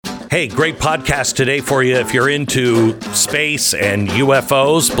Hey, great podcast today for you if you're into space and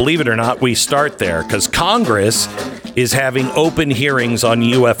UFOs. Believe it or not, we start there because Congress is having open hearings on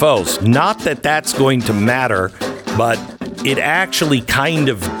UFOs. Not that that's going to matter, but it actually kind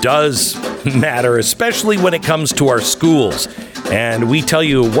of does matter, especially when it comes to our schools. And we tell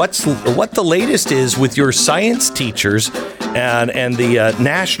you what the latest is with your science teachers and the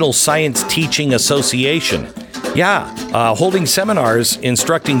National Science Teaching Association. Holding seminars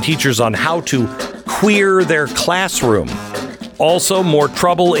instructing teachers on how to queer their classroom. Also, more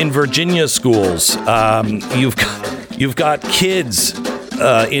trouble in Virginia schools. You've got kids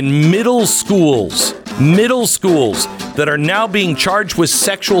in middle schools that are now being charged with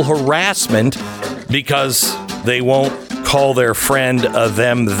sexual harassment because they won't call their friend a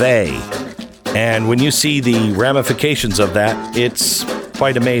them, they. And when you see the ramifications of that, it's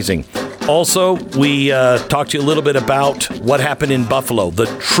quite amazing. Also, we talked to you a little bit about what happened in Buffalo, the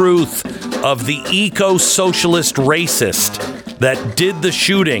truth of the eco-socialist racist that did the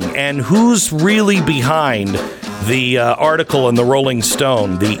shooting, and who's really behind the article in the Rolling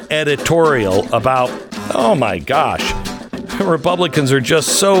Stone, the editorial about, oh my gosh, Republicans are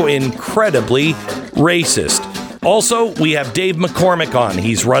just so incredibly racist. Also, we have Dave McCormick on.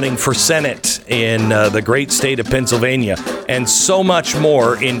 He's running for Senate in the great state of Pennsylvania, and so much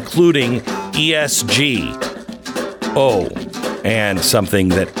more, including ESG. Oh, and something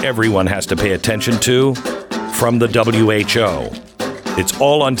that everyone has to pay attention to from the WHO. It's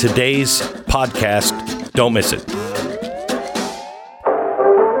all on today's podcast. Don't miss it.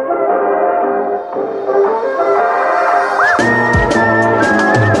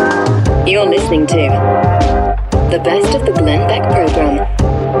 You're listening to the best of the Glenn Beck program.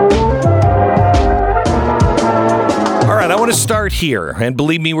 All right, I want to start here. And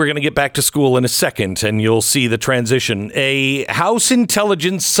believe me, we're going to get back to school in a second, and you'll see the transition. A House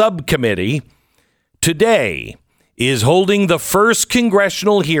Intelligence Subcommittee today is holding the first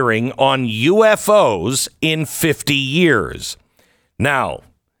congressional hearing on UFOs in 50 years. Now,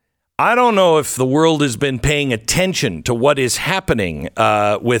 I don't know if the world has been paying attention to what is happening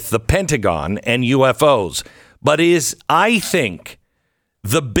with the Pentagon and UFOs, but is, I think,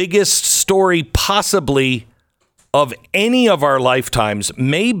 the biggest story possibly of any of our lifetimes,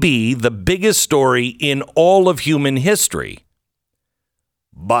 may be the biggest story in all of human history.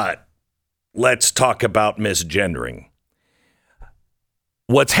 But let's talk about misgendering.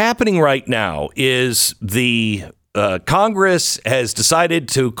 What's happening right now is the Congress has decided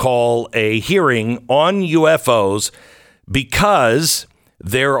to call a hearing on UFOs because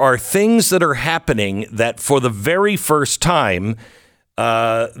there are things that are happening that for the very first time,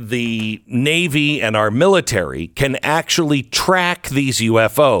 the Navy and our military can actually track these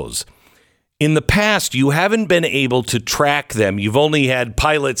UFOs. In the past, you haven't been able to track them. You've only had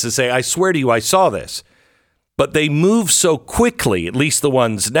pilots that say, I swear to you, I saw this. But they move so quickly, at least the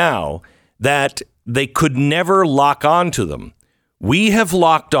ones now, that they could never lock onto them. We have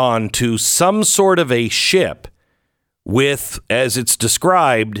locked on to some sort of a ship with, as it's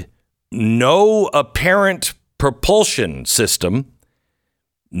described, no apparent propulsion system,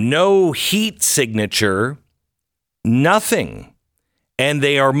 no heat signature, nothing. And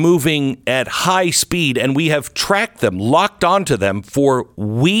they are moving at high speed, and we have tracked them, locked onto them for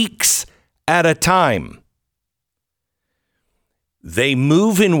weeks at a time. They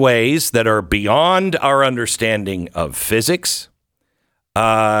move in ways that are beyond our understanding of physics,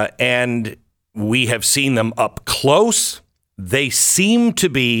 and we have seen them up close. They seem to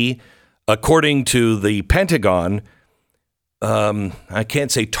be, according to the Pentagon, I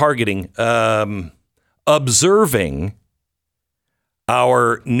can't say targeting, observing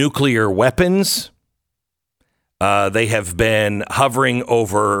our nuclear weapons. They have been hovering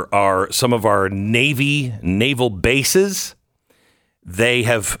over some of our naval bases. They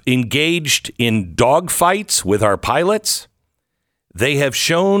have engaged in dogfights with our pilots. They have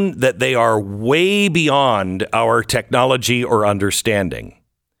shown that they are way beyond our technology or understanding.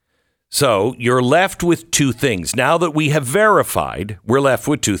 So you're left with two things. Now that we have verified, we're left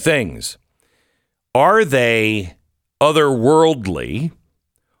with two things. Are they otherworldly,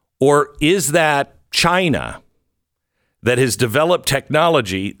 or is that China that has developed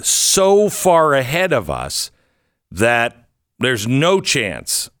technology so far ahead of us that there's no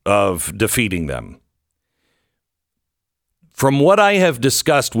chance of defeating them? From what I have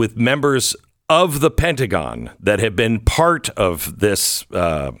discussed with members of the Pentagon that have been part of this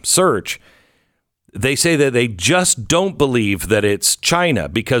search, they say that they just don't believe that it's China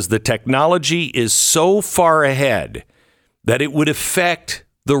because the technology is so far ahead that it would affect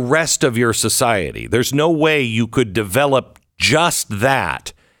the rest of your society. There's no way you could develop just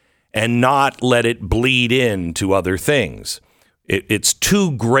that and not let it bleed into other things. It's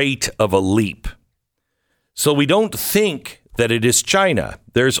too great of a leap. So we don't think that it is China.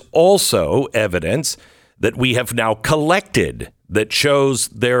 There's also evidence that we have now collected that shows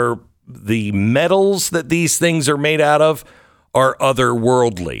the metals that these things are made out of are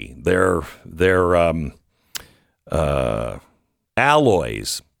otherworldly. They're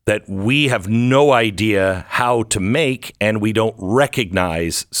alloys that we have no idea how to make, and we don't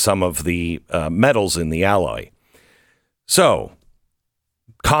recognize some of the metals in the alloy. So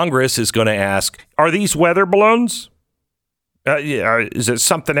Congress is going to ask, are these weather balloons? Is it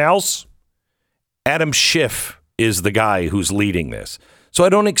something else? Adam Schiff is the guy who's leading this. So I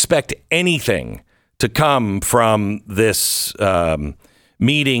don't expect anything to come from this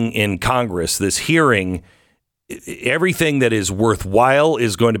meeting in Congress, this hearing. Everything that is worthwhile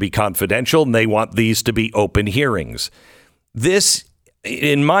is going to be confidential, and they want these to be open hearings. This,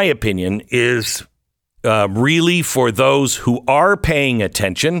 in my opinion, is really for those who are paying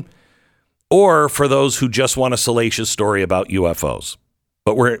attention or for those who just want a salacious story about UFOs.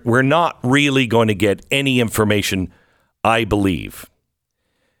 But we're not really going to get any information, I believe.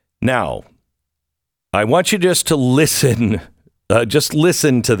 Now, I want you just to listen. Just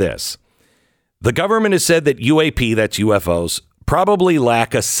listen to this. The government has said that UAP, that's UFOs, probably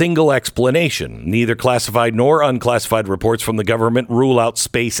lack a single explanation. Neither classified nor unclassified reports from the government rule out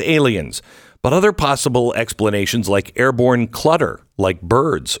space aliens. But other possible explanations like airborne clutter, like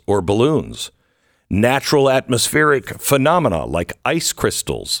birds or balloons, natural atmospheric phenomena like ice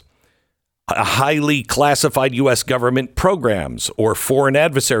crystals, highly classified U.S. government programs or foreign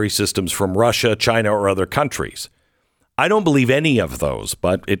adversary systems from Russia, China, or other countries. I don't believe any of those,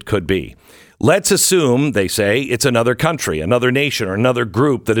 but it could be. Let's assume, they say, it's another country, another nation, or another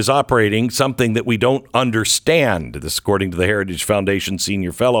group that is operating something that we don't understand. This, according to the Heritage Foundation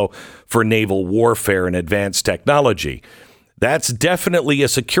Senior Fellow for Naval Warfare and Advanced Technology. That's definitely a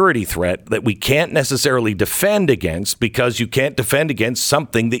security threat that we can't necessarily defend against, because you can't defend against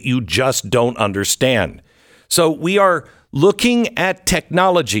something that you just don't understand. So we are looking at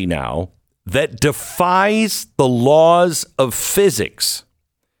technology now that defies the laws of physics.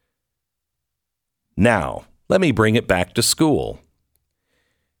 Now, let me bring it back to school.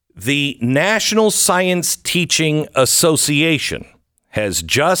 The National Science Teaching Association has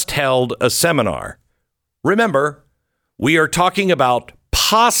just held a seminar. Remember, we are talking about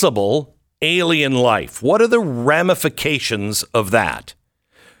possible alien life. What are the ramifications of that?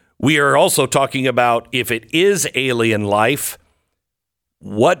 We are also talking about, if it is alien life,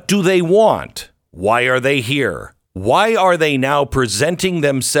 what do they want? Why are they here? Why are they now presenting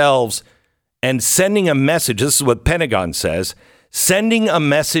themselves and sending a message? This is what Pentagon says, sending a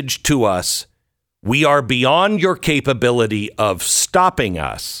message to us. We are beyond your capability of stopping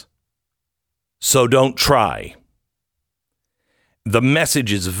us, so don't try. The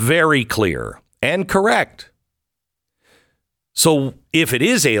message is very clear and correct. So if it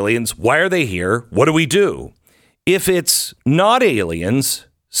is aliens, why are they here? What do we do? If it's not aliens,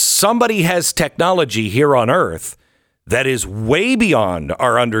 somebody has technology here on Earth that is way beyond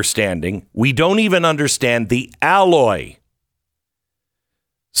our understanding. We don't even understand the alloy.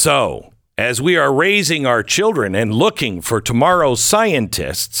 So, as we are raising our children and looking for tomorrow's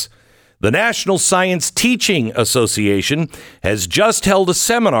scientists, the National Science Teaching Association has just held a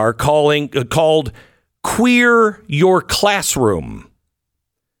seminar called Queer Your Classroom.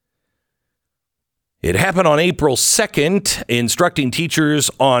 It happened on April 2nd, instructing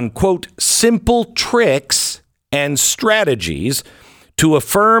teachers on, quote, simple tricks and strategies to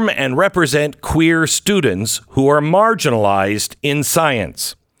affirm and represent queer students who are marginalized in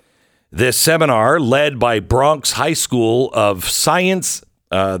science. This seminar, led by Bronx High School of Science,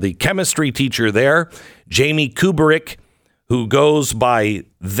 the chemistry teacher there, Jamie Kubrick, who goes by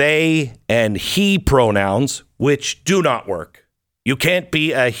they and he pronouns, which do not work. You can't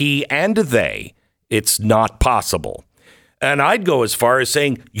be a he and a they. It's not possible. And I'd go as far as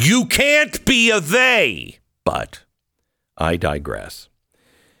saying, you can't be a they. But I digress.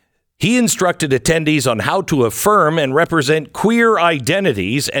 He instructed attendees on how to affirm and represent queer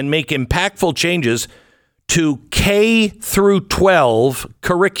identities and make impactful changes to K through 12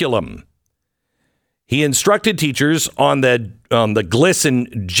 curriculum. He instructed teachers on the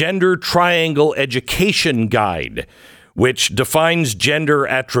GLSEN Gender Triangle Education Guide, which defines gender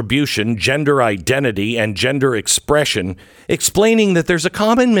attribution, gender identity, and gender expression, explaining that there's a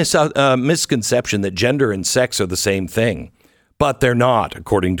common misconception that gender and sex are the same thing. But they're not,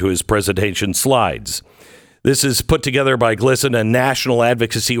 according to his presentation slides. This is put together by GLSEN, a national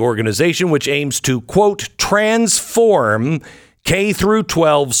advocacy organization which aims to, quote, transform K through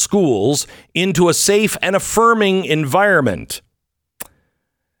 12 schools into a safe and affirming environment.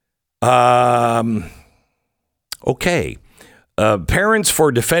 Okay. Parents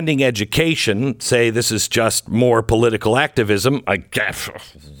for Defending Education say this is just more political activism. I guess.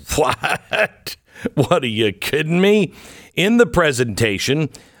 What? What, are you kidding me? In the presentation,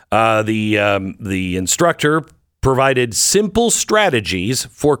 the instructor provided simple strategies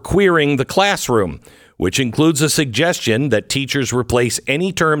for queering the classroom, which includes a suggestion that teachers replace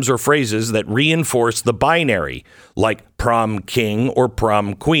any terms or phrases that reinforce the binary, like prom king or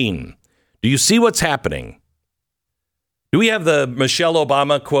prom queen. Do you see what's happening? Do we have the Michelle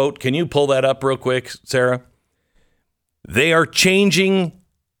Obama quote? Can you pull that up real quick, Sarah? They are changing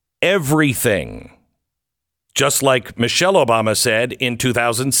everything, just like Michelle Obama said in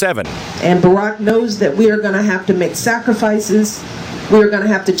 2007. And Barack knows that we are going to have to make sacrifices. We are going to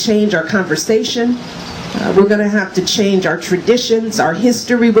have to change our conversation. We're going to have to change our traditions, our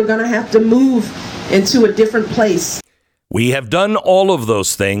history. We're going to have to move into a different place. We have done all of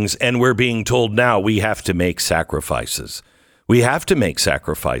those things, and we're being told now we have to make sacrifices. We have to make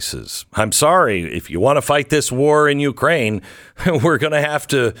sacrifices. I'm sorry, if you want to fight this war in Ukraine, we're going to have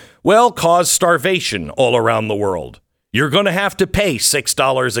to, cause starvation all around the world. You're going to have to pay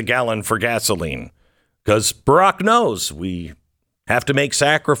 $6 a gallon for gasoline, because Barack knows we have to make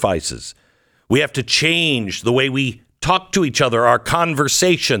sacrifices. We have to change the way we talk to each other, our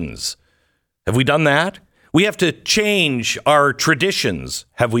conversations. Have we done that? We have to change our traditions.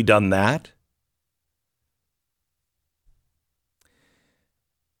 Have we done that?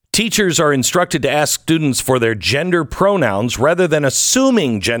 Teachers are instructed to ask students for their gender pronouns rather than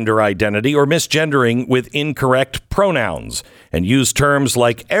assuming gender identity or misgendering with incorrect pronouns, and use terms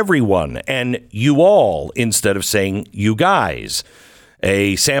like everyone and you all instead of saying you guys.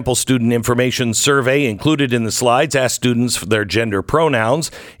 A sample student information survey included in the slides asked students for their gender pronouns,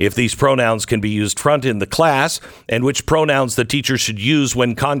 if these pronouns can be used front in the class, and which pronouns the teacher should use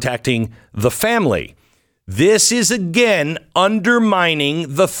when contacting the family. This is, again,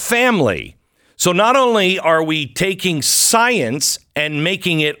 undermining the family. So not only are we taking science and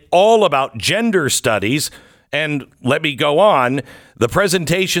making it all about gender studies, and let me go on, the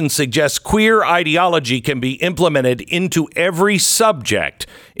presentation suggests queer ideology can be implemented into every subject,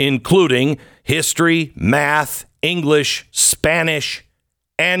 including history, math, English, Spanish,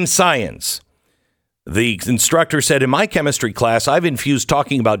 and science. The instructor said, in my chemistry class, I've infused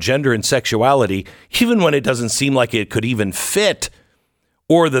talking about gender and sexuality, even when it doesn't seem like it could even fit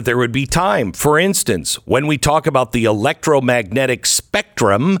or that there would be time. For instance, when we talk about the electromagnetic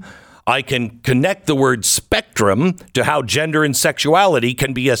spectrum, I can connect the word spectrum to how gender and sexuality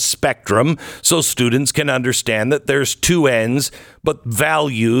can be a spectrum so students can understand that there's two ends, but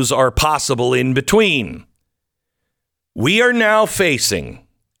values are possible in between. We are now facing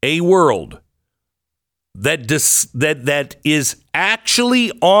a world that is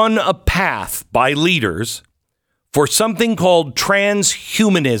actually on a path by leaders for something called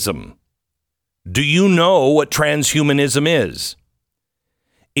transhumanism. Do you know what transhumanism is?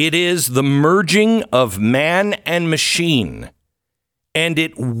 It is the merging of man and machine, and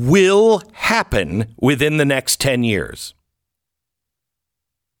it will happen within the next 10 years.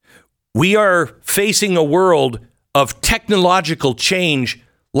 We are facing a world of technological change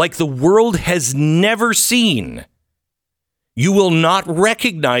like the world has never seen. You will not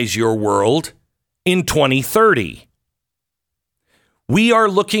recognize your world in 2030. We are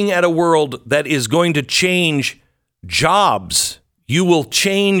looking at a world that is going to change jobs. You will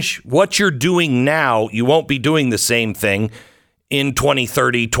change what you're doing now. You won't be doing the same thing in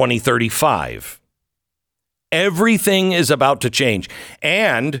 2030, 2035. Everything is about to change.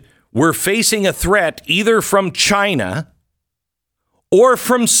 And we're facing a threat either from China or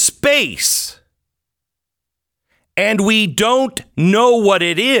from space. And we don't know what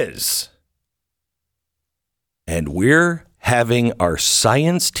it is. And we're having our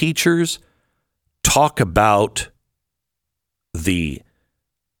science teachers talk about the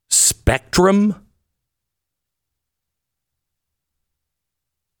spectrum.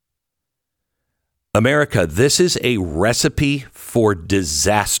 America, this is a recipe for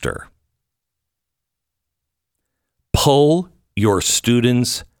disaster. Pull your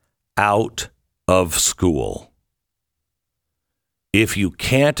students out of school. If you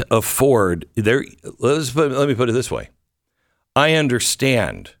can't afford let me put it this way. I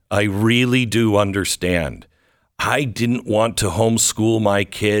understand. I really do understand. I didn't want to homeschool my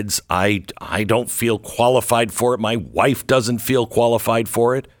kids. I don't feel qualified for it. My wife doesn't feel qualified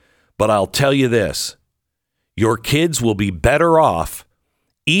for it. But I'll tell you this. Your kids will be better off,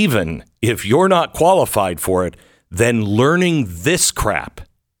 even if you're not qualified for it, than learning this crap.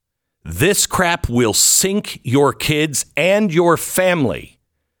 This crap will sink your kids and your family.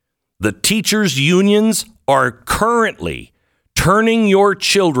 The teachers' unions are currently turning your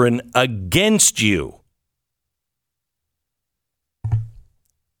children against you.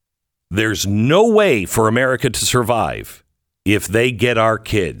 There's no way for America to survive if they get our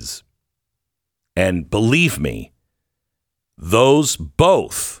kids. And believe me, those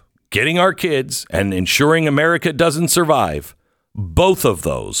both, getting our kids and ensuring America doesn't survive, both of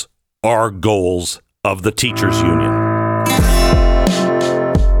those are goals of the teachers union.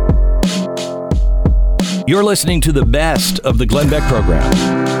 You're listening to the best of the Glenn Beck program.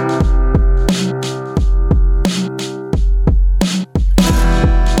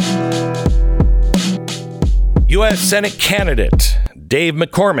 U.S. Senate candidate Dave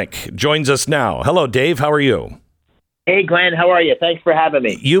McCormick joins us now. Hello, Dave. How are you? Hey, Glenn. How are you? Thanks for having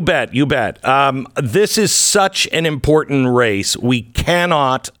me. You bet. You bet. This is such an important race. We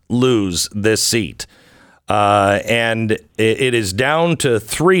cannot lose this seat. And it is down to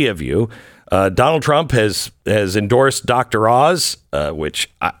three of you. Donald Trump has endorsed Dr. Oz, which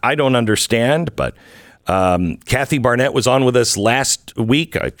I don't understand, but Kathy Barnett was on with us last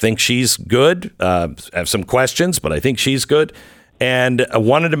week. I think she's good. I have some questions, but I think she's good. And I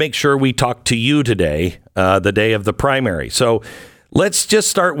wanted to make sure we talked to you today, the day of the primary. So let's just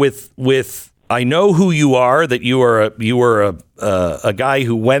start with I know who you are, that you were a guy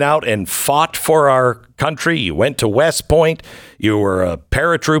who went out and fought for our country. You went to West Point. You were a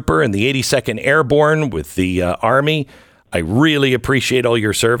paratrooper in the 82nd Airborne with the Army. I really appreciate all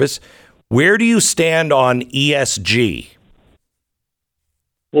your service. Where do you stand on ESG?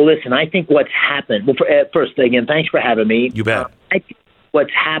 Well, listen, I think what's happened. Well, first, again, thanks for having me. You bet. I think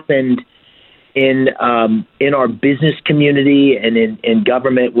what's happened in our business community and in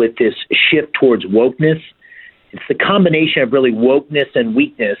government with this shift towards wokeness, it's the combination of really wokeness and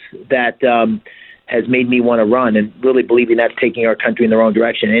weakness that has made me want to run, and really believing that's taking our country in the wrong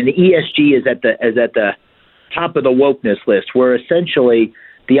direction. And ESG is at the top of the wokeness list, where essentially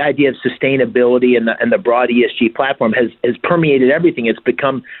the idea of sustainability and the broad ESG platform has permeated everything. It's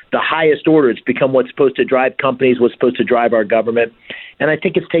become the highest order. It's become what's supposed to drive companies, what's supposed to drive our government. And I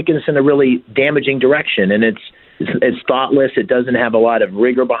think it's taken us in a really damaging direction. And it's thoughtless. It doesn't have a lot of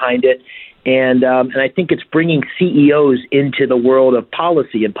rigor behind it. And I think it's bringing CEOs into the world of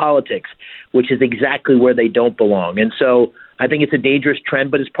policy and politics, which is exactly where they don't belong. And so I think it's a dangerous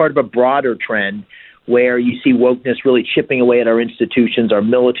trend, but it's part of a broader trend where you see wokeness really chipping away at our institutions, our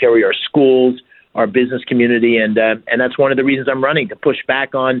military, our schools, our business community. And that's one of the reasons I'm running, to push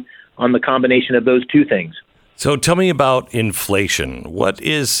back on the combination of those two things. So tell me about inflation. What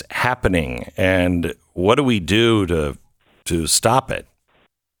is happening, and what do we do to stop it?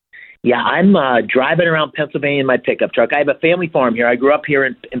 Yeah, I'm driving around Pennsylvania in my pickup truck. I have a family farm here. I grew up here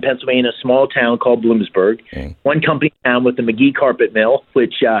in Pennsylvania in a small town called Bloomsburg. Okay. One company town with the McGee Carpet Mill,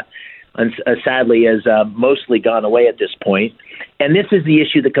 which sadly has mostly gone away at this point. And this is the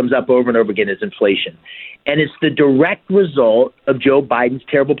issue that comes up over and over again, is inflation. And it's the direct result of Joe Biden's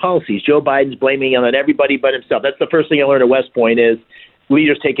terrible policies. Joe Biden's blaming it on everybody but himself. That's the first thing I learned at West Point, is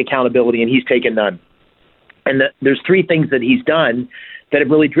leaders take accountability, and he's taken none. And there's three things that he's done that have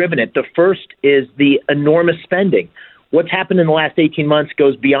really driven it. The first is the enormous spending. What's happened in the last 18 months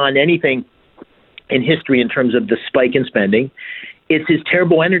goes beyond anything in history in terms of the spike in spending. It's his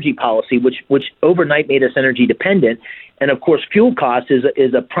terrible energy policy, which overnight made us energy dependent. And of course, fuel costs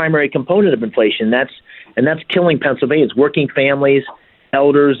is a primary component of inflation. That's killing Pennsylvanians, working families,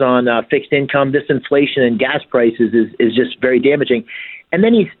 elders on fixed income. This inflation in gas prices is just very damaging. And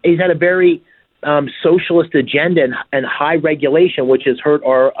then he's had a very socialist agenda and high regulation, which has hurt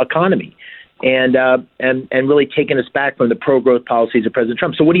our economy and really taken us back from the pro-growth policies of President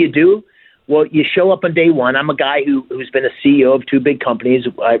Trump. So what do? Well, you show up on day one. I'm a guy who's been a CEO of two big companies.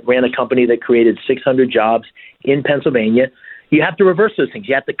 I ran a company that created 600 jobs in Pennsylvania. You have to reverse those things.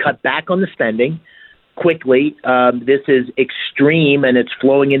 You have to cut back on the spending quickly. This is extreme, and it's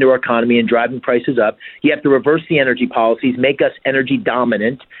flowing into our economy and driving prices up. You have to reverse the energy policies, make us energy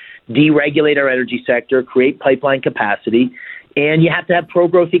dominant, deregulate our energy sector, create pipeline capacity, and you have to have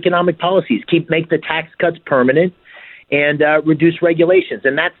pro-growth economic policies. Make the tax cuts permanent, and reduce regulations,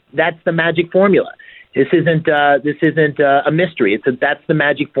 and that's the magic formula. This isn't a mystery. That's the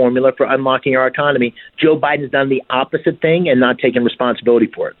magic formula for unlocking our economy. Joe Biden's done the opposite thing and not taken responsibility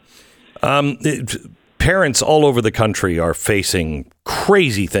for it. Parents all over the country are facing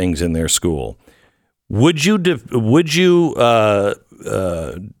crazy things in their school. Would you defund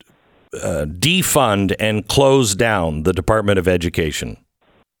and close down the Department of Education?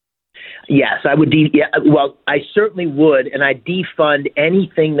 Yes, I would. Well, I certainly would, and I defund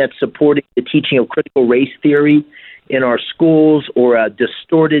anything that's supporting the teaching of critical race theory in our schools or a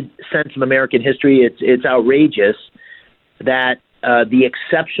distorted sense of American history. It's outrageous that the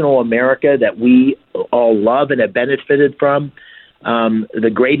exceptional America that we all love and have benefited from,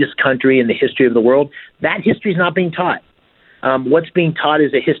 the greatest country in the history of the world, that history is not being taught. What's being taught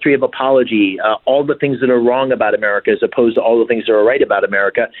is a history of apology, all the things that are wrong about America as opposed to all the things that are right about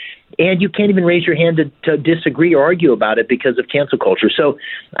America. And you can't even raise your hand to disagree or argue about it because of cancel culture. So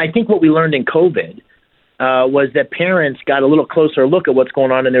I think what we learned in COVID was that parents got a little closer look at what's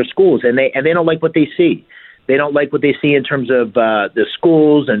going on in their schools, and they don't like what they see. They don't like what they see in terms of the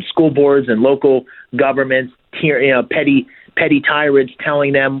schools and school boards and local governments, petty tyrants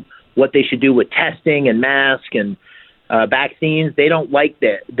telling them what they should do with testing and masks and vaccines. They don't like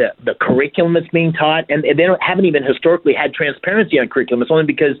the curriculum that's being taught, and they haven't even historically had transparency on curriculum. It's only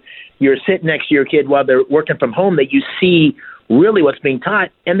because you're sitting next to your kid while they're working from home that you see really what's being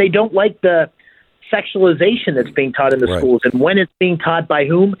taught, and they don't like the sexualization that's being taught in the schools and when it's being taught by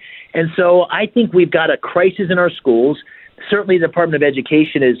whom. And so I think we've got a crisis in our schools. Certainly the Department of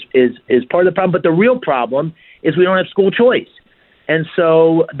Education is part of the problem, but the real problem is we don't have school choice. And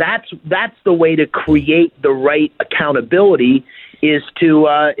so that's the way to create the right accountability is to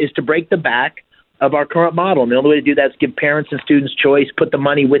break the back of our current model. And the only way to do that is give parents and students choice, put the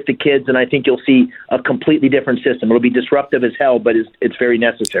money with the kids, and I think you'll see a completely different system. It'll be disruptive as hell, but it's very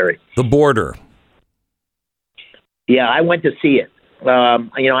necessary. The border. Yeah, I went to see it.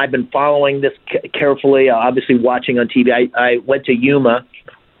 I've been following this carefully, obviously watching on TV. I went to Yuma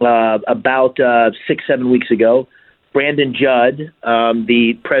about 6-7 weeks ago. Brandon Judd,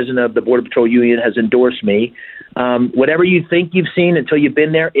 the president of the Border Patrol Union, has endorsed me. Whatever you think you've seen until you've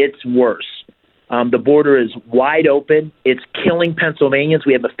been there, it's worse. The border is wide open. It's killing Pennsylvanians.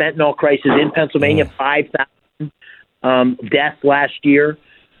 We have a fentanyl crisis in Pennsylvania, 5,000 deaths last year.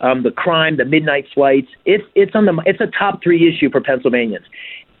 The crime, the midnight flights, it's a top 3 issue for Pennsylvanians.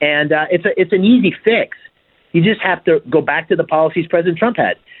 And it's an easy fix. You just have to go back to the policies President Trump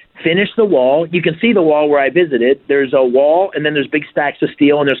had. Finish the wall. You can see the wall where I visited. There's a wall, and then there's big stacks of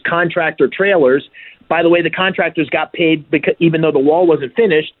steel, and there's contractor trailers. By the way, the contractors got paid because even though the wall wasn't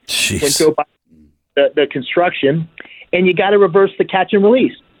finished, went through the construction, and you got to reverse the catch and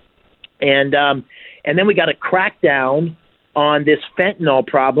release. And then we got to crack down on this fentanyl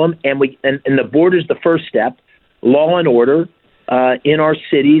problem, and the border's the first step. Law and order in our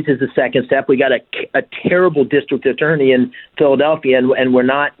cities is the second step. We got a terrible district attorney in Philadelphia, and we're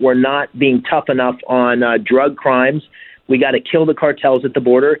not being tough enough on drug crimes. We got to kill the cartels at the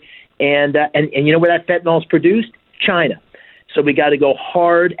border, and you know where that fentanyl is produced? China. So we got to go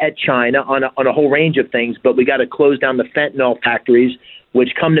hard at China on a whole range of things, but we got to close down the fentanyl factories,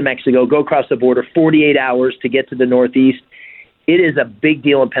 which come to Mexico, go across the border, 48 hours to get to the Northeast. It is a big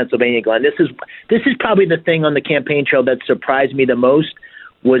deal in Pennsylvania, Glenn. This is probably the thing on the campaign trail that surprised me the most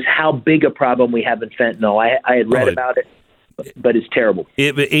was how big a problem we have in fentanyl. I had read about it, but it's terrible.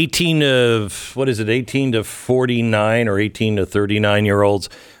 18 to 49 or 18 to 39-year-olds.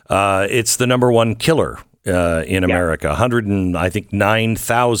 It's the number one killer in America.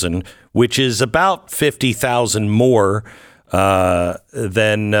 109,000, which is about 50,000 more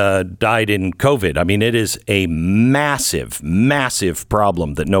than died in COVID. I mean, it is a massive, massive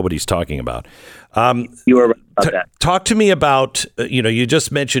problem that nobody's talking about. You are right about that. Talk to me about, you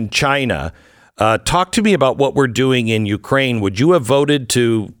just mentioned China. Talk to me about what we're doing in Ukraine. Would you have voted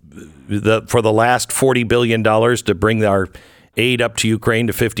for the last $40 billion to bring our aid up to Ukraine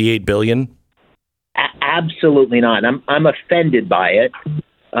to $58 billion? Absolutely not. I'm offended by it,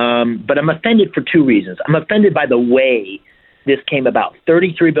 but I'm offended for 2 reasons. I'm offended by the way this came about.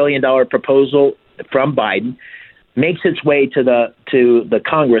 $33 billion proposal from Biden makes its way to the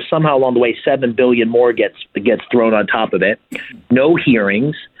Congress. Somehow along the way, $7 billion more gets thrown on top of it. No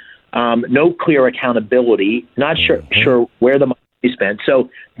hearings, no clear accountability. Not sure where the money is spent. So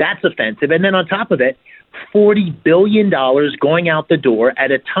that's offensive. And then on top of it, $40 billion going out the door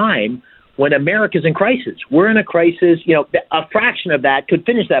at a time when America's in crisis. We're in a crisis. A fraction of that could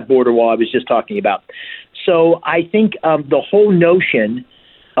finish that border wall I was just talking about. So I think the whole notion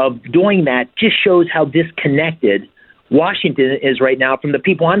of doing that just shows how disconnected Washington is right now from the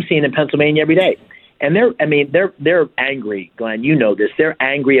people I'm seeing in Pennsylvania every day. And they're angry, Glenn. You know this. They're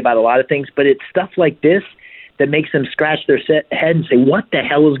angry about a lot of things, but it's stuff like this that makes them scratch their head and say, "What the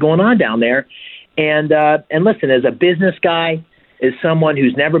hell is going on down there?" And listen, as a business guy, as someone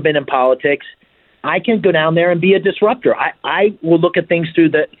who's never been in politics, I can go down there and be a disruptor. I will look at things through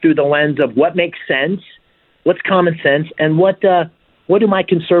the lens of what makes sense, what's common sense, and what what do my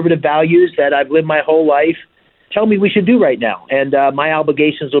conservative values that I've lived my whole life tell me we should do right now? And my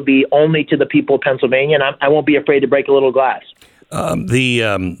obligations will be only to the people of Pennsylvania, and I won't be afraid to break a little glass.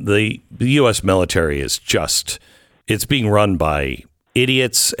 The U.S. military is it's being run by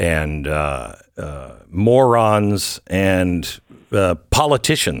idiots and morons and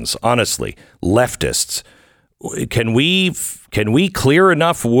politicians, honestly, leftists. Can we clear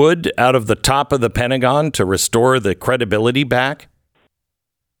enough wood out of the top of the Pentagon to restore the credibility back?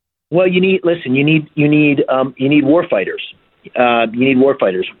 Well, you need war fighters. You need war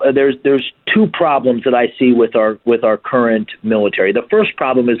fighters. There's two problems that I see with our current military. The first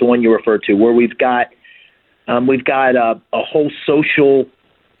problem is the one you referred to, where we've got a whole social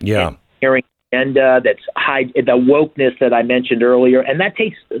caring agenda that's high, the wokeness that I mentioned earlier, and that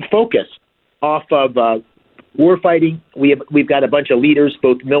takes focus off of war fighting. We've got a bunch of leaders,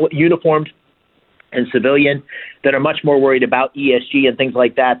 both uniformed and civilian, that are much more worried about ESG and things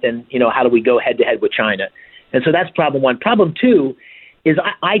like that than, how do we go head to head with China. And so that's problem one. Problem two is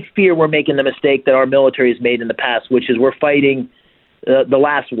I fear we're making the mistake that our military has made in the past, which is we're fighting the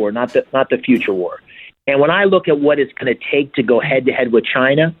last war, not the future war. And when I look at what it's going to take to go head to head with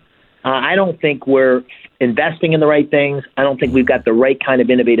China, I don't think we're investing in the right things. I don't think we've got the right kind of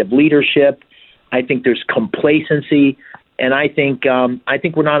innovative leadership. I think there's complacency, and I think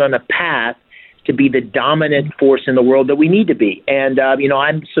we're not on a path to be the dominant force in the world that we need to be. And,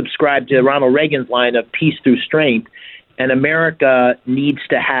 I'm subscribed to Ronald Reagan's line of peace through strength, and America needs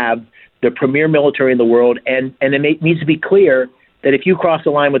to have the premier military in the world, and it needs to be clear that if you cross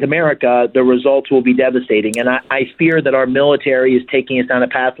the line with America, the results will be devastating. And I fear that our military is taking us down a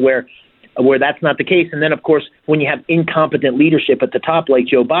path where that's not the case. And then, of course, when you have incompetent leadership at the top like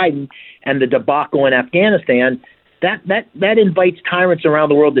Joe Biden and the debacle in Afghanistan, that invites tyrants around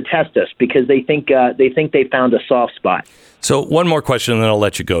the world to test us because they think they found a soft spot. So one more question, and then I'll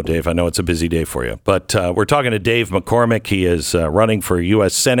let you go, Dave. I know it's a busy day for you, but we're talking to Dave McCormick. He is running for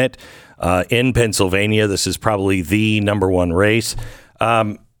U.S. Senate in Pennsylvania. This is probably the number one race.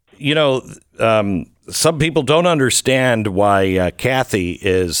 Some people don't understand why Kathy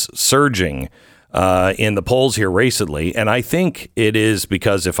is surging in the polls here recently, and I think it is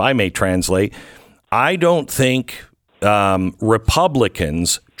because, if I may translate, I don't think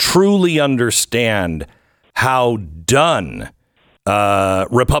Republicans truly understand how done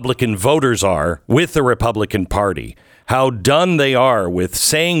Republican voters are with the Republican Party, how done they are with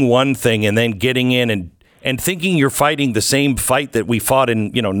saying one thing and then getting in and thinking you're fighting the same fight that we fought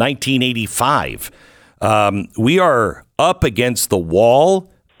in 1985. We are up against the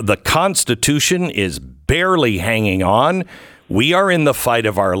wall. The Constitution is barely hanging on. We are in the fight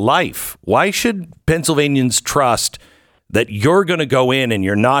of our life. Why should Pennsylvanians trust that you're going to go in and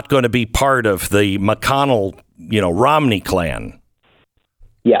you're not going to be part of the McConnell, Romney clan?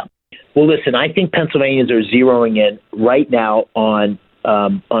 Yeah. Well, listen, I think Pennsylvanians are zeroing in right now on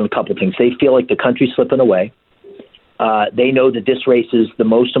a couple of things. They feel like the country's slipping away. They know that this race is the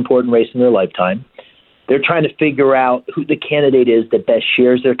most important race in their lifetime. They're trying to figure out who the candidate is that best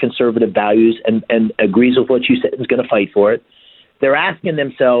shares their conservative values and agrees with what you said is going to fight for it. They're asking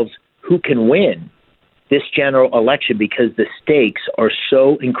themselves who can win this general election because the stakes are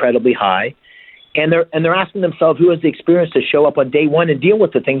so incredibly high. And they're asking themselves who has the experience to show up on day one and deal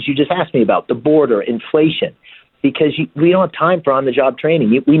with the things you just asked me about, the border, inflation, because we don't have time for on-the-job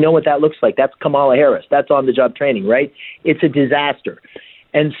training. We know what that looks like. That's Kamala Harris. That's on-the-job training, right? It's a disaster.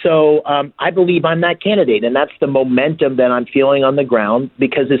 And so I believe I'm that candidate, and that's the momentum that I'm feeling on the ground,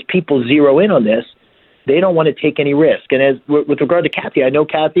 because as people zero in on this, they don't want to take any risk. And with regard to Kathy, I know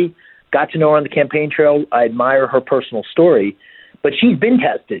Kathy, got to know her on the campaign trail. I admire her personal story, but she's been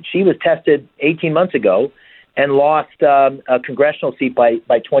tested. She was tested 18 months ago and lost a congressional seat by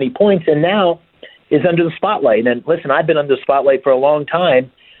 20 points, and now is under the spotlight. And listen, I've been under the spotlight for a long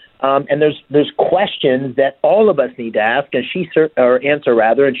time, and there's questions that all of us need to ask, and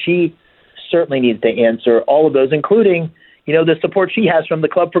answer, and she certainly needs to answer all of those, including the support she has from the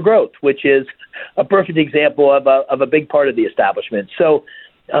Club for Growth, which is a perfect example of a big part of the establishment. So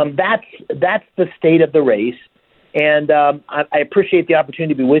that's the state of the race. And I appreciate the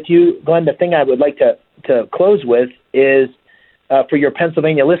opportunity to be with you, Glenn. The thing I would like to close with is for your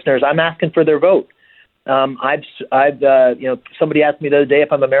Pennsylvania listeners, I'm asking for their vote. I've somebody asked me the other day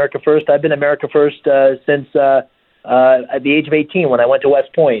if I'm America First. I've been America First since at the age of 18 when I went to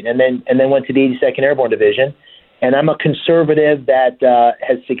West Point and then went to the 82nd Airborne Division. And I'm a conservative that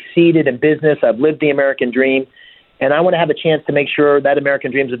has succeeded in business. I've lived the American dream, and I want to have a chance to make sure that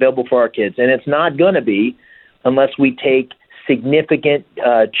American dream is available for our kids. And it's not going to be unless we take significant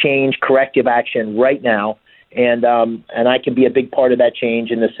change, corrective action right now. and I can be a big part of that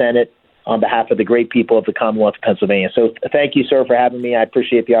change in the Senate on behalf of the great people of the Commonwealth of Pennsylvania. So thank you, sir, for having me. I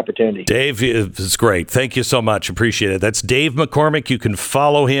appreciate the opportunity. Dave, it's great. Thank you so much. Appreciate it. That's Dave McCormick. You can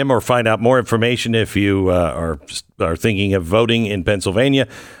follow him or find out more information if you are thinking of voting in Pennsylvania.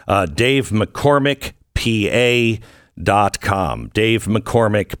 Dave McCormick, PA.com. Dave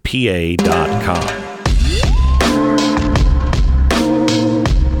McCormick, PA.com.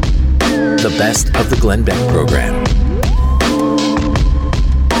 The best of the Glenn Beck program.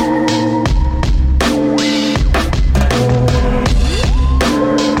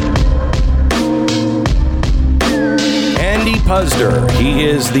 Puzder. He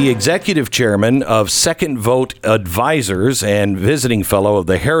is the executive chairman of Second Vote Advisors and visiting fellow of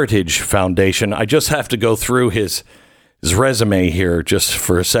the Heritage Foundation. I just have to go through his resume here just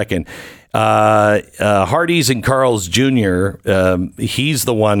for a second. Hardee's and Carl's Jr., he's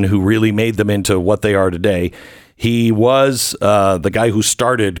the one who really made them into what they are today. He was the guy who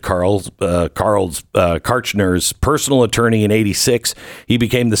started Karl Karchner's personal attorney in '86. He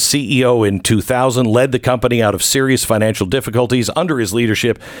became the CEO in 2000, led the company out of serious financial difficulties. Under his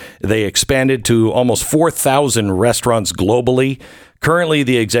leadership, they expanded to almost 4,000 restaurants globally. Currently,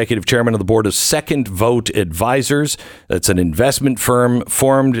 the executive chairman of the board of Second Vote Advisors. That's an investment firm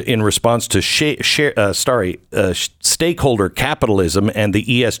formed in response to stakeholder capitalism and the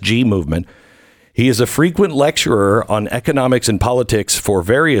ESG movement. He is a frequent lecturer on economics and politics for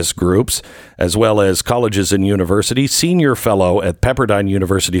various groups, as well as colleges and universities, senior fellow at Pepperdine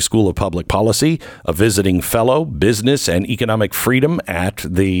University School of Public Policy, a visiting fellow, business and economic freedom at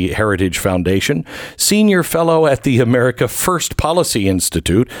the Heritage Foundation, senior fellow at the America First Policy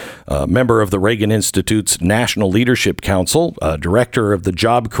Institute, a member of the Reagan Institute's National Leadership Council, director of the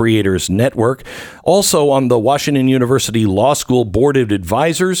Job Creators Network, also on the Washington University Law School Board of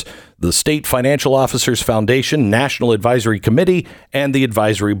Advisors, the State Financial Officers Foundation, National Advisory Committee, and the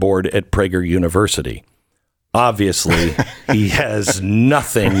Advisory Board at Prager University. Obviously, he has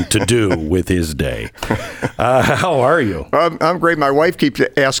nothing to do with his day. How are you? I'm great. My wife keeps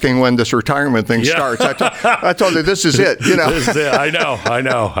asking when this retirement thing starts. I told her this is it. You know, this is it. I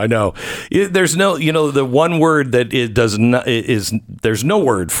know. There's no, the one word that it does not is there's no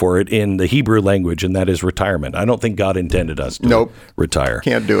word for it in the Hebrew language, and that is retirement. I don't think God intended us to retire.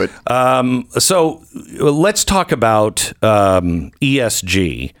 Can't do it. So let's talk about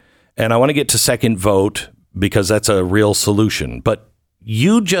ESG, and I want to get to Second Vote, because that's a real solution. But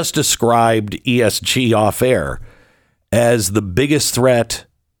you just described ESG off air as the biggest threat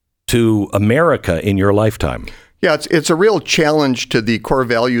to America in your lifetime. Yeah, it's a real challenge to the core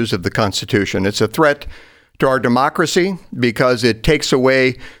values of the Constitution. It's a threat to our democracy because it takes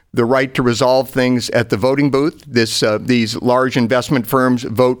away the right to resolve things at the voting booth. These large investment firms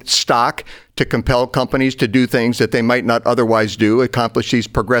vote stock to compel companies to do things that they might not otherwise do, accomplish these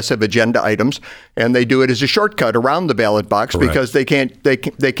progressive agenda items, and they do it as a shortcut around the ballot box. Correct. Because they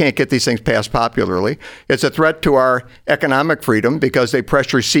can't get these things passed popularly. It's a threat to our economic freedom because they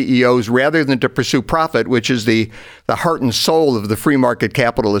pressure CEOs rather than to pursue profit, which is the heart and soul of the free market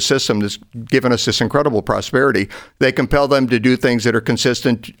capitalist system that's given us this incredible prosperity. They compel them to do things that are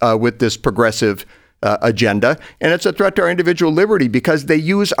consistent with this progressive agenda. And it's a threat to our individual liberty because they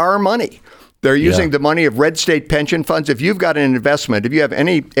use our money. They're using the money of red state pension funds. If you've got an investment, if you have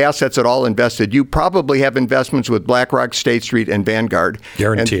any assets at all invested, you probably have investments with BlackRock, State Street, and Vanguard.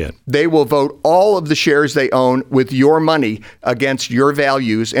 Guarantee it. They will vote all of the shares they own with your money against your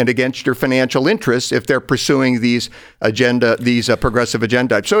values and against your financial interests if they're pursuing these progressive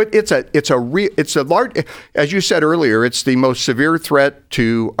agenda. So it's a large, as you said earlier, it's the most severe threat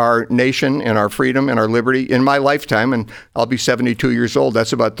to our nation and our freedom and our liberty in my lifetime. And I'll be 72 years old.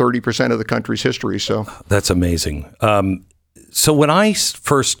 That's about 30% of the country's history. So that's amazing. So when I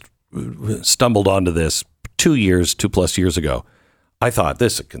first stumbled onto this 2+ years ago, I thought,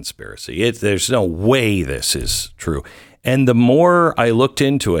 this is a conspiracy. There's no way this is true. And the more I looked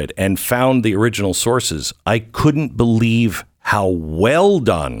into it and found the original sources, I couldn't believe how well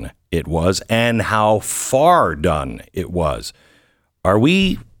done it was and how far done it was. Are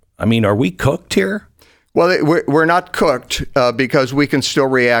we cooked here? Well, we're not cooked because we can still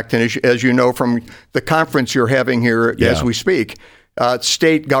react. And as you know from the conference you're having here as we speak,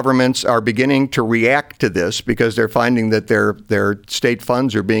 state governments are beginning to react to this because they're finding that their state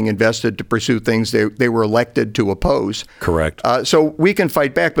funds are being invested to pursue things they were elected to oppose. Correct. So we can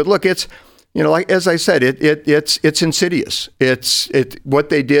fight back. But look, Like as I said, it's insidious. It's what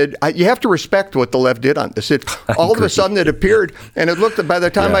they did. You have to respect what the left did on this. All of a sudden it appeared, and it looked. By the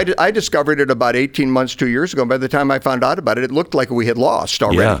time I discovered it about 18 months, 2 years ago. By the time I found out about it, it looked like we had lost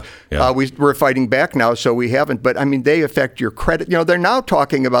already. We're fighting back now, so we haven't. But I mean, they affect your credit. They're now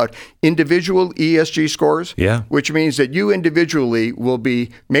talking about individual ESG scores, which means that you individually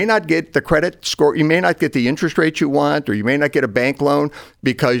may not get the credit score. You may not get the interest rate you want, or you may not get a bank loan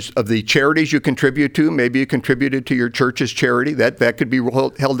because of the charities you contribute to. Maybe you contributed to your church's charity. That could be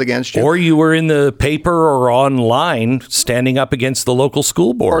held against you. Or you were in the paper or online standing up against the local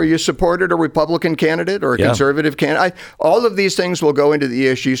school board. Or you supported a Republican candidate or a conservative candidate. All of these things will go into the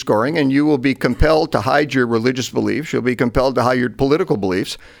ESG scoring, and you will be compelled to hide your religious beliefs. You'll be compelled to hide your political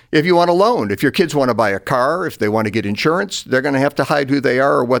beliefs. If you want a loan, if your kids want to buy a car, if they want to get insurance, they're going to have to hide who they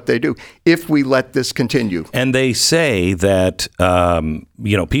are or what they do if we let this continue. And they say that,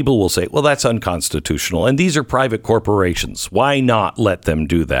 people will say, well, that's unconstitutional. And these are private corporations. Why not let them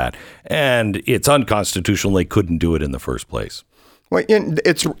do that? And it's unconstitutional. They couldn't do it in the first place. Well,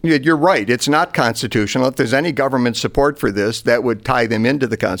 you're right. It's not constitutional. If there's any government support for this, that would tie them into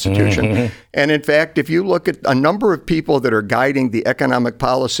the Constitution. Mm-hmm. And in fact, if you look at a number of people that are guiding the economic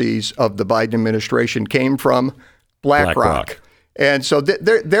policies of the Biden administration came from BlackRock. And so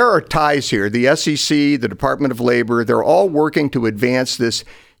there are ties here. The SEC, the Department of Labor, they're all working to advance this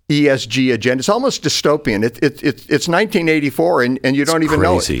ESG agenda. It's almost dystopian. It's 1984, and you don't even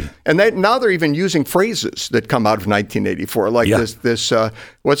know it. And now they're even using phrases that come out of 1984, like this.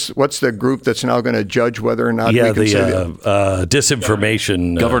 What's the group that's now going to judge whether or not we can say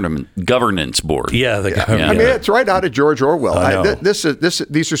disinformation governance board. I mean, it's right out of George Orwell.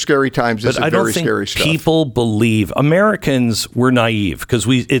 These are scary times. This is very scary stuff. People believe Americans were naive because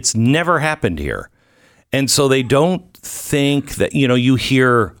it's never happened here. And so they don't think that, you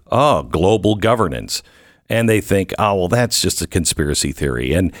hear, global governance, and they think, well, that's just a conspiracy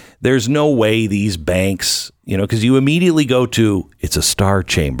theory. And there's no way these banks, because you immediately go to, it's a star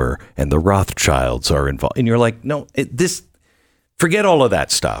chamber and the Rothschilds are involved. And you're like, no, forget all of that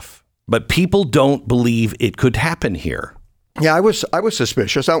stuff. But people don't believe it could happen here. Yeah, I was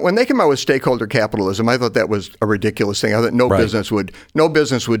suspicious. When they came out with stakeholder capitalism, I thought that was a ridiculous thing. I thought no business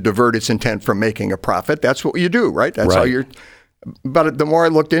would divert its intent from making a profit. That's what you do, right? That's how you're. But the more I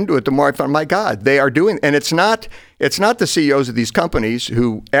looked into it, the more I found, my God, they are doing. And it's not the CEOs of these companies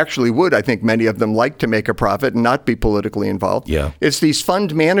who actually would, I think many of them, like to make a profit and not be politically involved. Yeah. It's these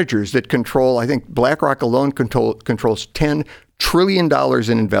fund managers that control. I think BlackRock alone controls $10 trillion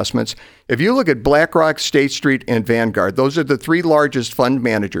in investments. If you look at BlackRock, State Street, and Vanguard, those are the three largest fund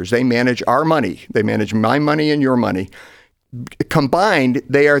managers. They manage our money. They manage my money and your money. Combined,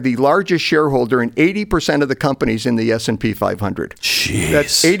 they are the largest shareholder in 80% of the companies in the S&P 500. Jeez.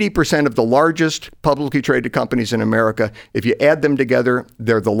 That's 80% of the largest publicly traded companies in America. If you add them together,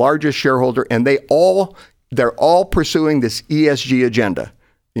 they're the largest shareholder, and they're all pursuing this ESG agenda.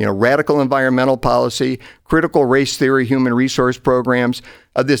 Radical environmental policy, critical race theory, human resource programs,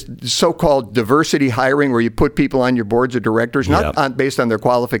 this so-called diversity hiring where you put people on your boards of directors, not based on their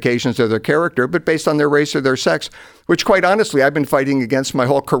qualifications or their character, but based on their race or their sex, which quite honestly, I've been fighting against my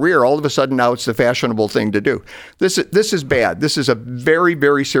whole career. All of a sudden now it's the fashionable thing to do. This is bad. This is a very,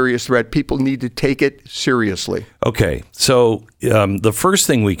 very serious threat. People need to take it seriously. Okay. So the first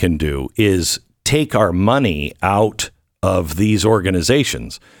thing we can do is take our money out of these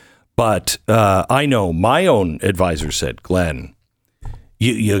organizations. But I know my own advisor said, Glenn,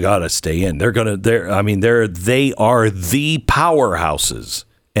 you got to stay in. They are the powerhouses,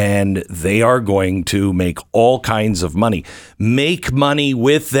 and they are going to make all kinds of money. Make money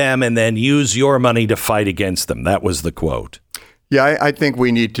with them and then use your money to fight against them. That was the quote. Yeah, I think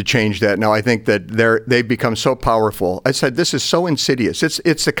we need to change that now. I think that they've become so powerful. I said this is so insidious.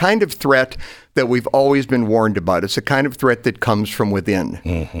 It's the kind of threat that we've always been warned about. It's the kind of threat that comes from within.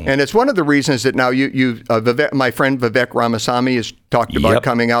 Mm-hmm. And it's one of the reasons that now my friend Vivek Ramaswamy has talked about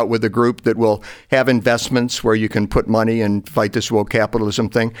coming out with a group that will have investments where you can put money and fight this woke capitalism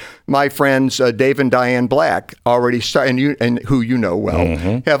thing. My friends Dave and Diane Black already started, and who you know well,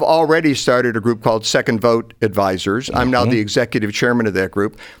 have already started a group called Second Vote Advisors. I'm now the executive chairman of that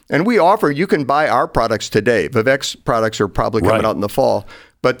group. And you can buy our products today. Vivek's products are probably coming out in the fall.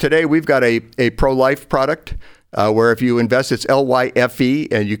 But today we've got a pro-life product where if you invest, it's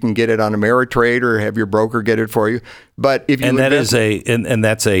LYFE, and you can get it on Ameritrade or have your broker get it for you. But if you that's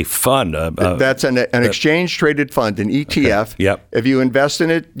a fund. That's an exchange traded fund, an ETF. Okay. Yep. If you invest in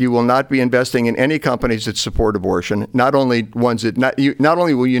it, you will not be investing in any companies that support abortion. Not only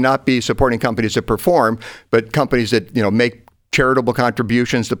will you not be supporting companies that perform, but companies that make charitable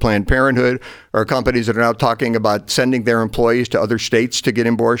contributions to Planned Parenthood, or companies that are now talking about sending their employees to other states to get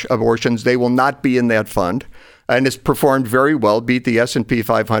abortions. They will not be in that fund. And it's performed very well, beat the S&P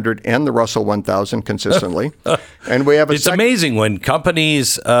 500 and the Russell 1000 consistently. And we have It's amazing when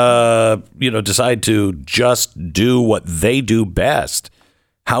companies, decide to just do what they do best,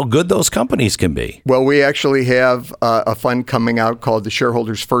 how good those companies can be. Well, we actually have a fund coming out called the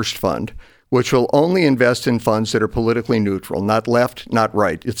Shareholders First Fund, which will only invest in funds that are politically neutral, not left, not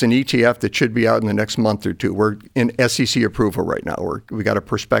right. It's an ETF that should be out in the next month or two. We're in SEC approval right now. We got a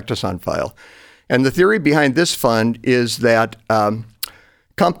prospectus on file. And the theory behind this fund is that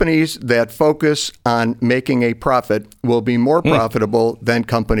companies that focus on making a profit will be more profitable than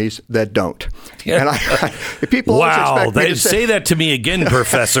companies that don't. Yeah. And people always expect me to say that to me again,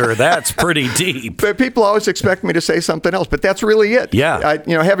 Professor. That's pretty deep. But people always expect me to say something else, but that's really it. Yeah.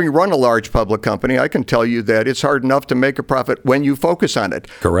 Having run a large public company, I can tell you that it's hard enough to make a profit when you focus on it.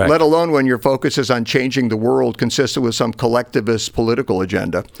 Correct. Let alone when your focus is on changing the world consistent with some collectivist political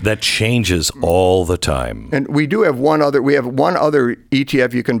agenda. That changes all the time. And we have one other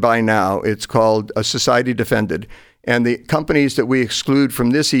ETF you can buy now. It's called a Society Defended. And the companies that we exclude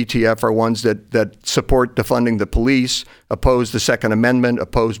from this ETF are ones that support defunding the police, oppose the Second Amendment,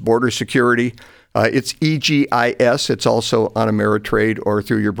 oppose border security. It's EGIS. It's also on Ameritrade or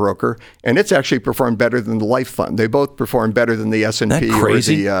through your broker. And it's actually performed better than the Life Fund. They both perform better than the S&P or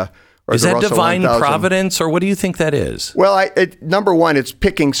the is that Russell divine 1000. providence, or what do you think that is? Well, number one, it's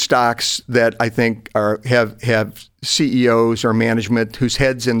picking stocks that I think have CEOs or management whose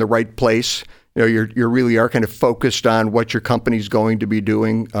head's in the right place. You really are kind of focused on what your company's going to be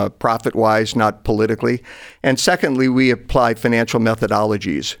doing profit-wise, not politically. And secondly, we apply financial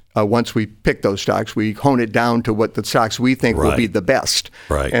methodologies. Once we pick those stocks, we hone it down to what the stocks we think will be the best.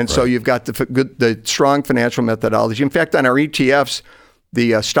 Right. And so you've got the strong financial methodology. In fact, on our ETFs,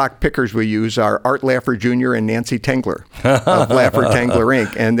 the stock pickers we use are Art Laffer Jr. and Nancy Tengler of Laffer Tengler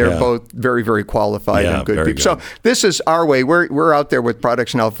Inc. And they're both very, very qualified and good people. Good. So this is our way. We're out there with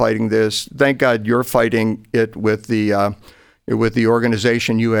Products Now fighting this. Thank God you're fighting it with the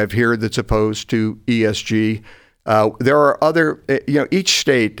organization you have here that's opposed to ESG. There are other, each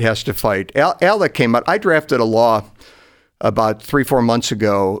state has to fight. ALEC came out. I drafted a law about 3-4 months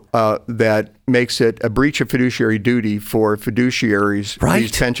ago that makes it a breach of fiduciary duty for fiduciaries,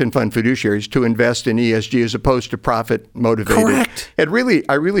 these pension fund fiduciaries, to invest in ESG as opposed to profit motivated. Correct. I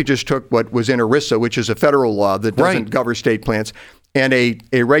really just took what was in ERISA, which is a federal law that doesn't cover state plans, and a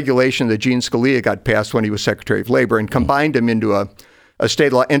regulation that Gene Scalia got passed when he was Secretary of Labor, and combined them into a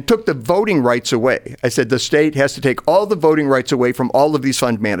state law and took the voting rights away. I said the state has to take all the voting rights away from all of these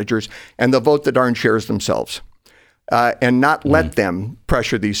fund managers, and they'll vote the darn shares themselves. And not let them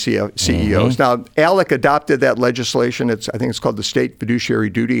pressure these CEOs. Now, ALEC adopted that legislation. I think it's called the State Fiduciary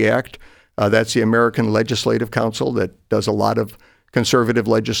Duty Act. That's the American Legislative Council that does a lot of conservative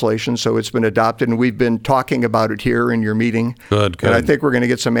legislation. So it's been adopted, and we've been talking about it here in your meeting. Good. And I think we're going to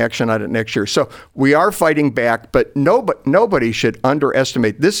get some action on it next year. So we are fighting back, but nobody should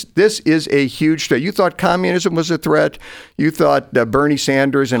underestimate this. This is a huge threat. You thought communism was a threat. You thought Bernie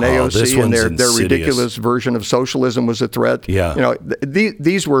Sanders and AOC and their ridiculous version of socialism was a threat. Yeah.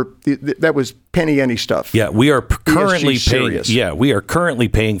 That was penny ante stuff. Yeah, we are currently paying. Yeah, we are currently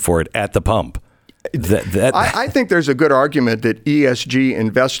paying for it at the pump. I think there's a good argument that ESG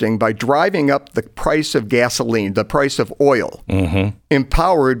investing, by driving up the price of gasoline, the price of oil,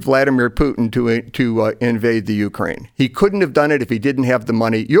 empowered Vladimir Putin to invade the Ukraine. He couldn't have done it if he didn't have the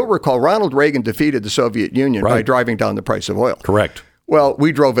money. You'll recall Ronald Reagan defeated the Soviet Union by driving down the price of oil. Correct. Well,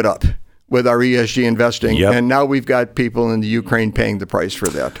 we drove it up with our ESG investing, and now we've got people in the Ukraine paying the price for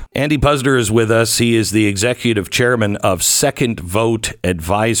that. Andy Puzder is with us. He is the executive chairman of Second Vote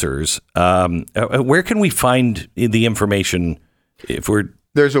Advisors. Where can we find the information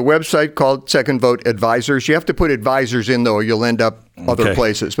There's a website called Second Vote Advisors. You have to put advisors in, though, or you'll end up other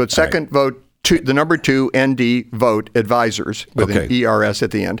places. But Second Vote, the number 2, ND, Vote Advisors, with an ERS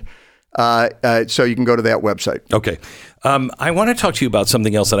at the end. So you can go to that website. Okay. I want to talk to you about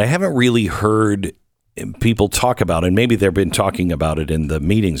something else that I haven't really heard people talk about, and maybe they've been talking about it in the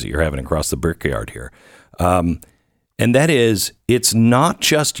meetings that you're having across the brickyard here. And that is, it's not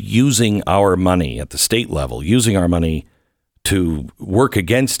just using our money at the state level, using our money to work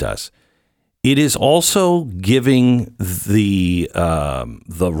against us. It is also giving the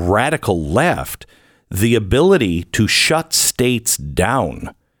radical left the ability to shut states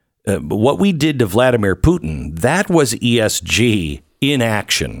down. What we did to Vladimir Putin, that was ESG in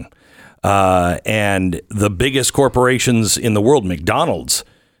action. And the biggest corporations in the world, McDonald's,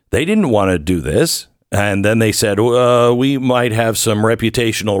 they didn't want to do this. And then they said, we might have some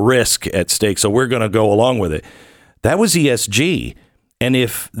reputational risk at stake, so we're going to go along with it. That was ESG. And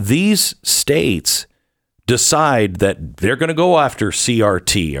if these states decide that they're going to go after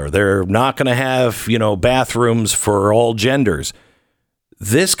CRT or they're not going to have, bathrooms for all genders,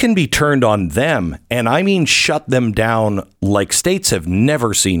 this can be turned on them. And I mean, shut them down like states have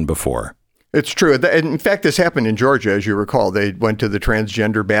never seen before. It's true. In fact, this happened in Georgia, as you recall. They went to the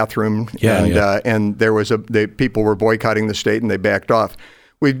transgender bathroom, and there was people were boycotting the state, and they backed off.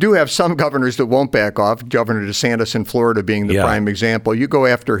 We do have some governors that won't back off. Governor DeSantis in Florida being the prime example. You go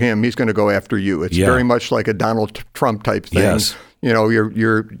after him, he's going to go after you. It's very much like a Donald Trump type thing. Yes.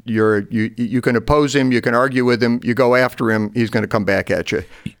 You can oppose him, you can argue with him, you go after him, he's going to come back at you.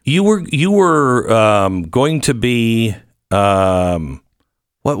 You were going to be.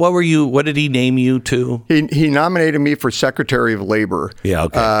 What were you? What did he name you to? He nominated me for Secretary of Labor. Yeah,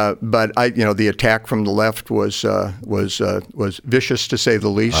 okay. But the attack from the left was vicious to say the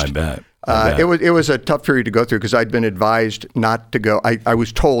least. I bet. It was a tough period to go through because I'd been advised not to go. I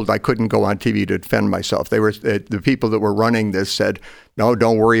was told I couldn't go on TV to defend myself. They were the people that were running this said, "No,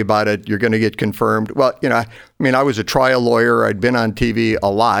 don't worry about it. You're going to get confirmed." Well, I was a trial lawyer. I'd been on TV a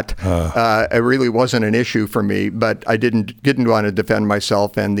lot. It really wasn't an issue for me, but I didn't want to defend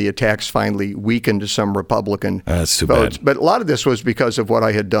myself, and the attacks finally weakened some Republican That's too votes. bad. But a lot of this was because of what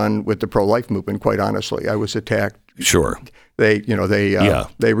I had done with the pro-life movement. Quite honestly, I was attacked. Sure. They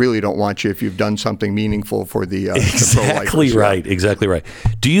really don't want you if you've done something meaningful for the Exactly right. Exactly right.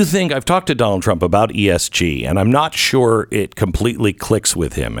 Do you think I've talked to Donald Trump about ESG, and I'm not sure it completely clicks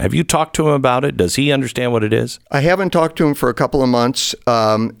with him. Have you talked to him about it? Does he understand what it is? I haven't talked to him for a couple of months,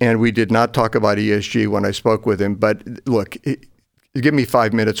 and we did not talk about ESG when I spoke with him. But look, give me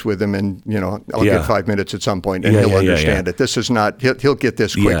 5 minutes with him, and I'll get 5 minutes at some point, and he'll understand it. This is not. He'll get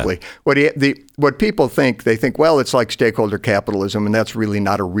this quickly. What people think, they think, well, it's like stakeholder capitalism, and that's really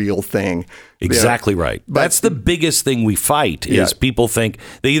not a real thing. Exactly right. But that's the biggest thing we fight is people think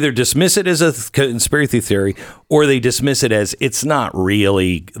they either dismiss it as a conspiracy theory or they dismiss it as it's not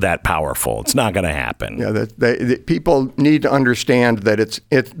really that powerful. It's not going to happen. Yeah, people need to understand that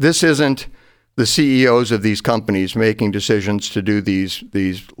this isn't the CEOs of these companies making decisions to do these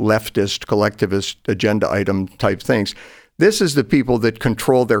leftist, collectivist agenda item type things. This is the people that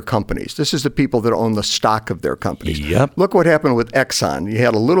control their companies. This is the people that own the stock of their companies. Yep. Look what happened with Exxon. You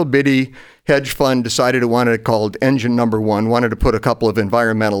had a little bitty hedge fund decided it wanted it called Engine Number One, wanted to put a couple of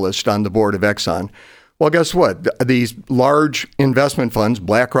environmentalists on the board of Exxon. Well, guess what? These large investment funds,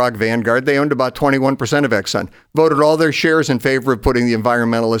 BlackRock, Vanguard, they owned about 21% of Exxon, voted all their shares in favor of putting the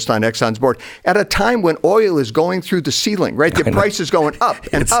environmentalist on Exxon's board at a time when oil is going through the ceiling, right? The price is going up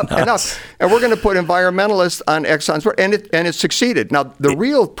and It's up nuts. and up. And we're going to put environmentalists on Exxon's board, and it succeeded. Now, the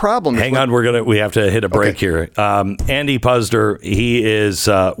real problem is... Hang on, we have to hit a break here. Andy Puzder, he is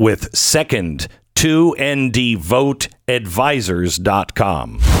with Second to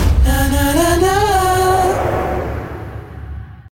NDVoteAdvisors.com.